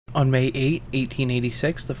On May 8,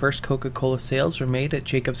 1886, the first Coca-Cola sales were made at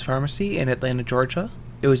Jacob's Pharmacy in Atlanta, Georgia.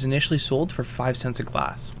 It was initially sold for 5 cents a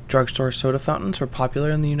glass. Drugstore soda fountains were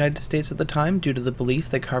popular in the United States at the time due to the belief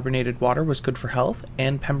that carbonated water was good for health,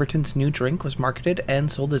 and Pemberton's new drink was marketed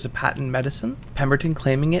and sold as a patent medicine, Pemberton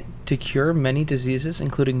claiming it to cure many diseases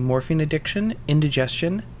including morphine addiction,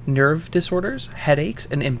 indigestion, nerve disorders, headaches,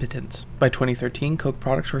 and impotence. By 2013, Coke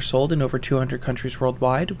products were sold in over 200 countries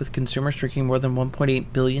worldwide, with consumers drinking more than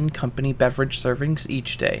 1.8 billion company beverage servings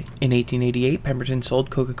each day. In 1888, Pemberton sold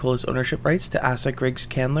Coca-Cola's ownership rights to Asa Griggs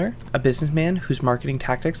Candler, a businessman whose marketing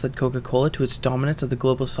tactics led Coca-Cola to its dominance of the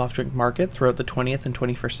global soft drink market throughout the 20th and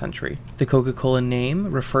 21st century. The Coca-Cola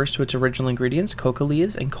name refers to its original ingredients, coca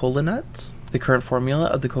leaves and cola nuts. The current formula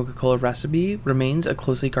of the Coca-Cola recipe remains a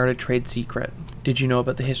closely guarded trade secret. Did you know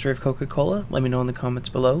about the history of Coca-Cola? Let me know in the comments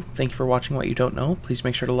below. Thank you for watching What You Don't Know. Please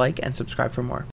make sure to like and subscribe for more.